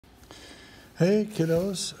Hey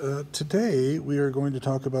kiddos, today we are going to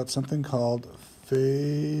talk about something called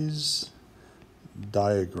phase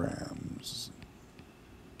diagrams.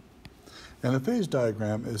 And a phase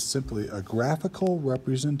diagram is simply a graphical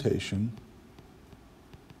representation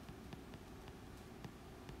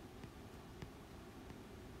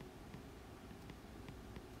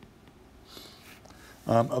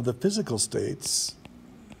of the physical states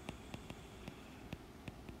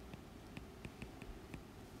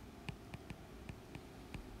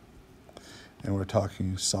and we're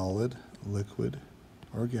talking solid, liquid,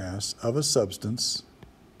 or gas of a substance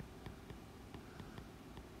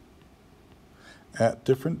at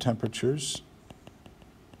different temperatures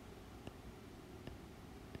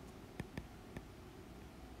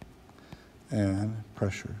and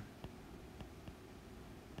pressure.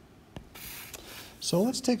 So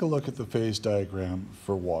let's take a look at the phase diagram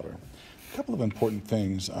for water. A couple of important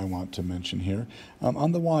things I want to mention here.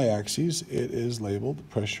 On the y-axis, it is labeled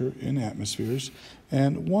pressure in atmospheres,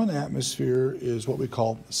 and 1 atmosphere is what we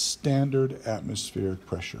call standard atmospheric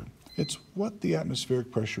pressure. It's what the atmospheric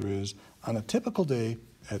pressure is on a typical day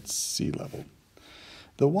at sea level.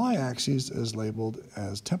 The y-axis is labeled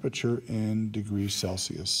as temperature in degrees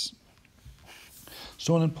Celsius.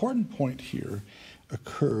 So an important point here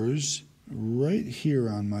occurs right here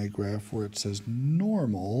on my graph where it says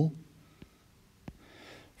normal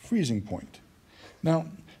freezing point. Now,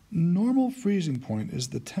 normal freezing point is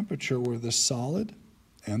the temperature where the solid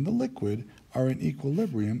and the liquid are in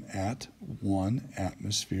equilibrium at 1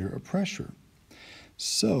 atmosphere of pressure.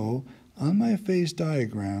 So, on my phase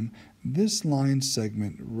diagram, this line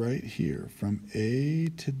segment right here from A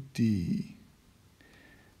to D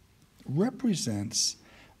represents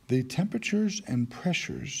the temperatures and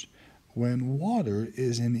pressures when water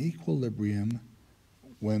is in equilibrium,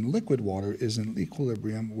 when liquid water is in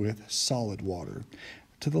equilibrium with solid water.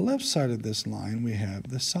 To the left side of this line, we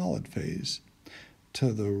have the solid phase.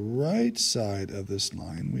 To the right side of this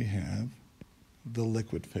line, we have the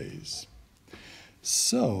liquid phase.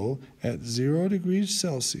 So, at 0 degrees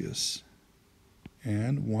Celsius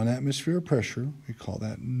and 1 atmosphere of pressure, we call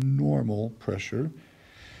that normal pressure,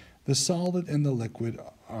 the solid and the liquid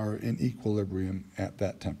are in equilibrium at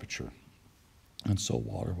that temperature. And so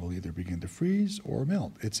water will either begin to freeze or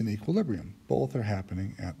melt. It's in equilibrium. Both are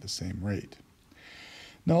happening at the same rate.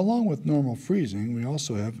 Now, along with normal freezing, we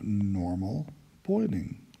also have normal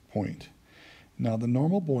boiling point. Now, the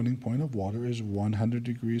normal boiling point of water is 100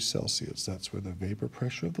 degrees Celsius. That's where the vapor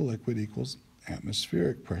pressure of the liquid equals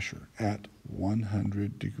atmospheric pressure at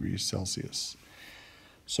 100 degrees Celsius.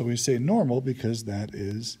 So we say normal because that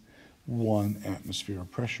is 1 atmosphere of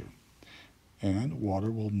pressure. And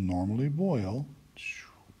water will normally boil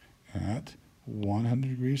at 100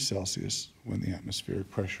 degrees Celsius when the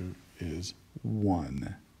atmospheric pressure is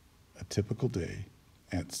 1, a typical day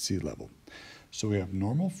at sea level. So we have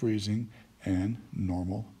normal freezing and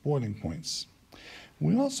normal boiling points.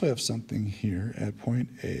 We also have something here at point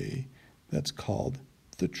A that's called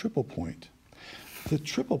the triple point. The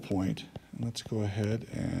triple point, let's go ahead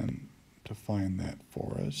and define that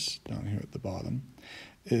for us down here at the bottom,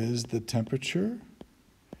 is the temperature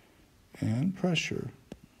and pressure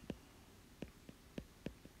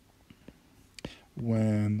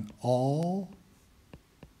when all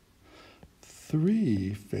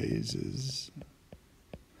 3 phases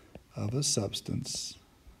of a substance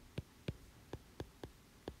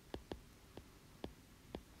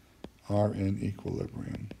are in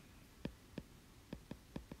equilibrium.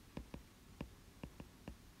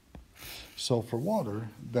 So for water,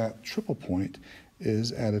 that triple point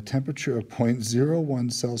is at a temperature of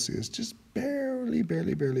 0.01 Celsius, just barely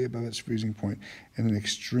above its freezing point, and an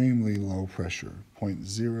extremely low pressure,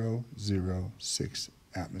 0.006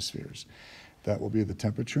 atmospheres. That will be the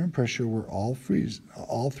temperature and pressure where all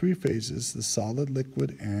 3 phases, the solid,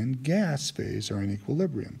 liquid, and gas phase, are in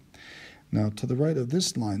equilibrium. Now, to the right of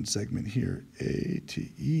this line segment here, A to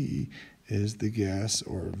E, is the gas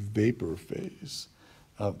or vapor phase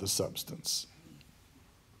of the substance.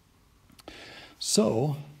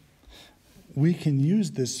 So, we can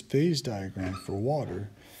use this phase diagram for water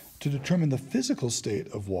to determine the physical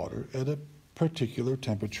state of water at a particular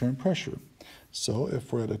temperature and pressure. So,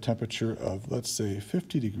 if we're at a temperature of, let's say,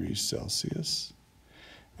 50 degrees Celsius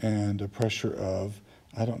and a pressure of,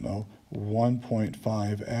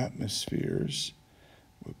 1.5 atmospheres,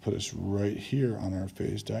 would put us right here on our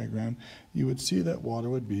phase diagram, you would see that water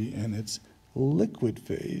would be in its liquid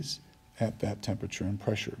phase at that temperature and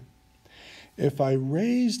pressure. If I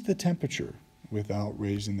raised the temperature without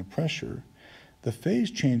raising the pressure, the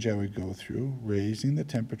phase change I would go through, raising the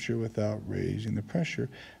temperature without raising the pressure,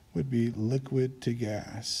 would be liquid to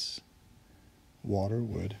gas. water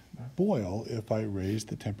would boil if I raised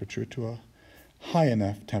the temperature to a high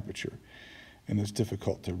enough temperature. And it's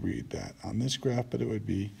difficult to read that on this graph, but it would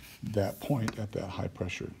be that point at that high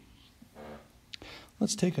pressure.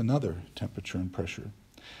 Let's take another temperature and pressure.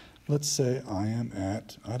 Let's say I am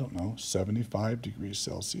at, 75 degrees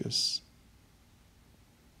Celsius.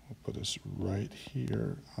 We'll put us right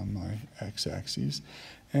here on my x-axis.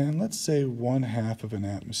 And let's say 1/2 of an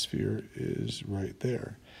atmosphere is right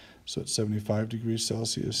there. So at 75 degrees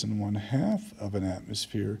Celsius and 1/2 of an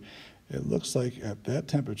atmosphere, it looks like at that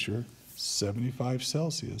temperature, 75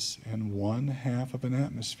 Celsius and 1/2 of an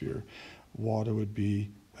atmosphere, water would be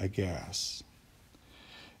a gas.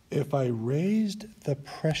 If I raised the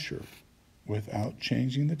pressure without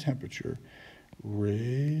changing the temperature,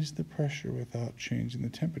 wouldn't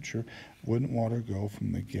water go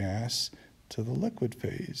from the gas to the liquid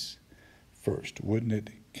phase first? Wouldn't it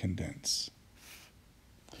condense?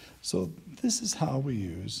 So this is how we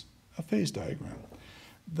use a phase diagram.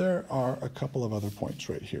 There are a couple of other points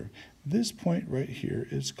right here. This point right here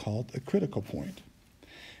is called a critical point.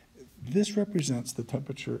 This represents the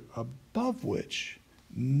temperature above which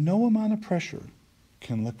no amount of pressure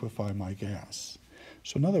can liquefy my gas.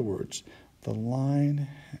 So in other words, the line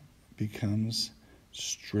becomes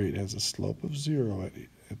straight, has a slope of 0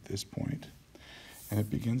 at this point, and it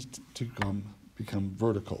begins to become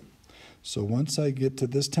vertical. So once I get to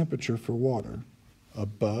this temperature for water,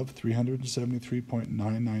 above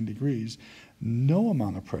 373.99 degrees, no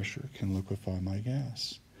amount of pressure can liquefy my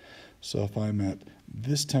gas. So if I'm at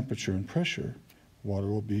this temperature and pressure, water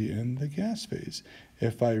will be in the gas phase.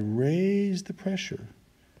 If I raise the pressure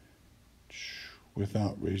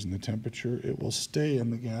without raising the temperature, it will stay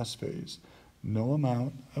in the gas phase. No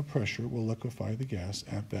amount of pressure will liquefy the gas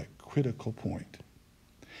at that critical point.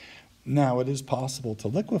 Now, it is possible to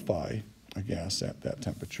liquefy a gas at that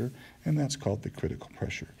temperature, and that's called the critical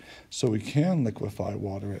pressure. So we can liquefy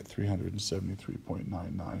water at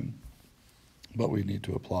 373.99, but we need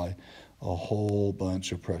to apply a whole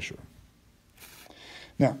bunch of pressure.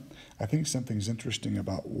 Now, I think something's interesting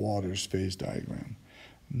about water's phase diagram.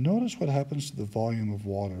 Notice what happens to the volume of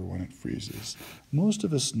water when it freezes. Most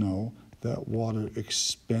of us know that water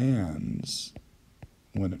expands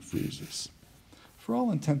when it freezes. For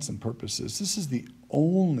all intents and purposes, this is the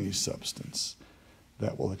only substance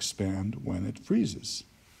that will expand when it freezes.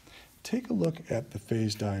 Take a look at the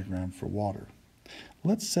phase diagram for water.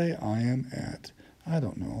 Let's say I am at,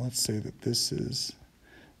 let's say that this is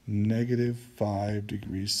 -5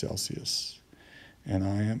 degrees Celsius, and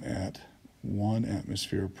I am at 1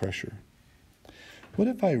 atmosphere of pressure. What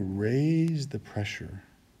if I raise the pressure?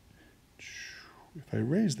 If I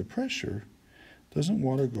raise the pressure, doesn't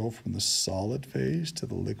water go from the solid phase to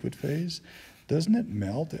the liquid phase? Doesn't it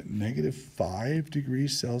melt at -5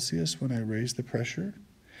 degrees Celsius when I raise the pressure?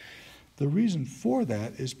 The reason for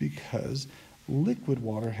that is because liquid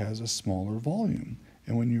water has a smaller volume,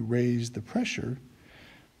 and when you raise the pressure,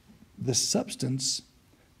 the substance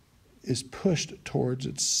is pushed towards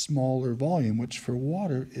its smaller volume, which for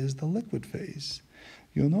water is the liquid phase.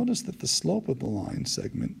 You'll notice that the slope of the line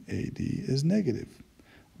segment AD is negative.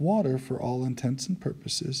 Water, for all intents and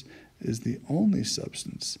purposes, is the only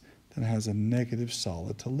substance that has a negative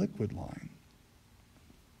solid to liquid line.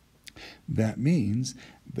 That means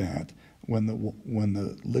that when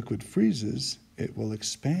the liquid freezes, it will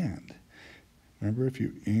expand. Remember, if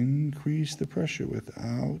you increase the pressure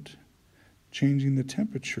without changing the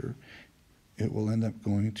temperature, it will end up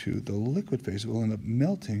going to the liquid phase. It will end up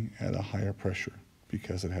melting at a higher pressure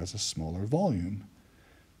because it has a smaller volume.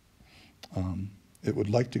 It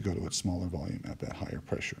would like to go to its smaller volume at that higher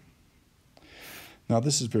pressure. Now,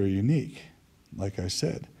 this is very unique, like I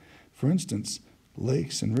said. For instance,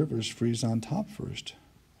 lakes and rivers freeze on top first.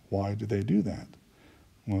 Why do they do that?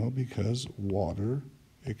 Well, because water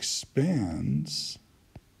expands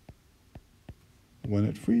when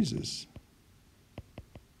it freezes.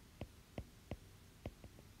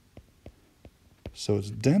 So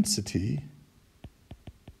its density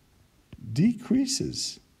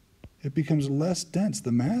decreases. It becomes less dense.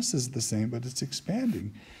 The mass is the same, but it's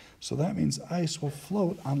expanding. So that means ice will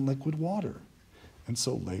float on liquid water. And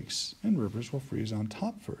so lakes and rivers will freeze on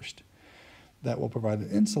top first. That will provide an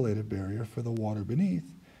insulated barrier for the water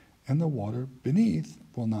beneath, and the water beneath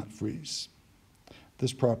will not freeze.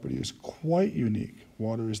 This property is quite unique.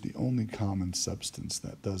 Water is the only common substance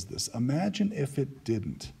that does this. Imagine if it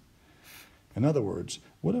didn't. In other words,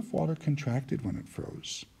 what if water contracted when it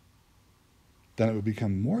froze? Then it would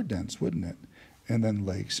become more dense, wouldn't it? and then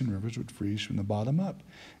lakes and rivers would freeze from the bottom up.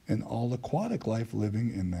 And all aquatic life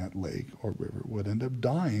living in that lake or river would end up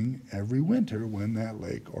dying every winter when that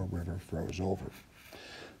lake or river froze over.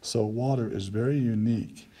 So water is very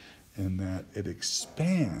unique in that it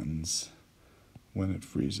expands when it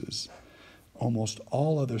freezes. Almost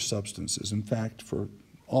all other substances, in fact, for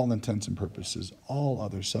all intents and purposes, all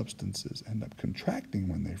other substances end up contracting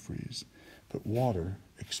when they freeze, but water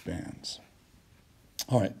expands.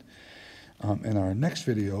 All right, in our next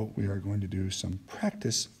video, we are going to do some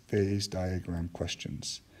practice phase diagram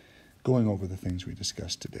questions, going over the things we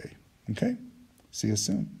discussed today. Okay? See you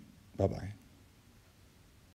soon. Bye-bye.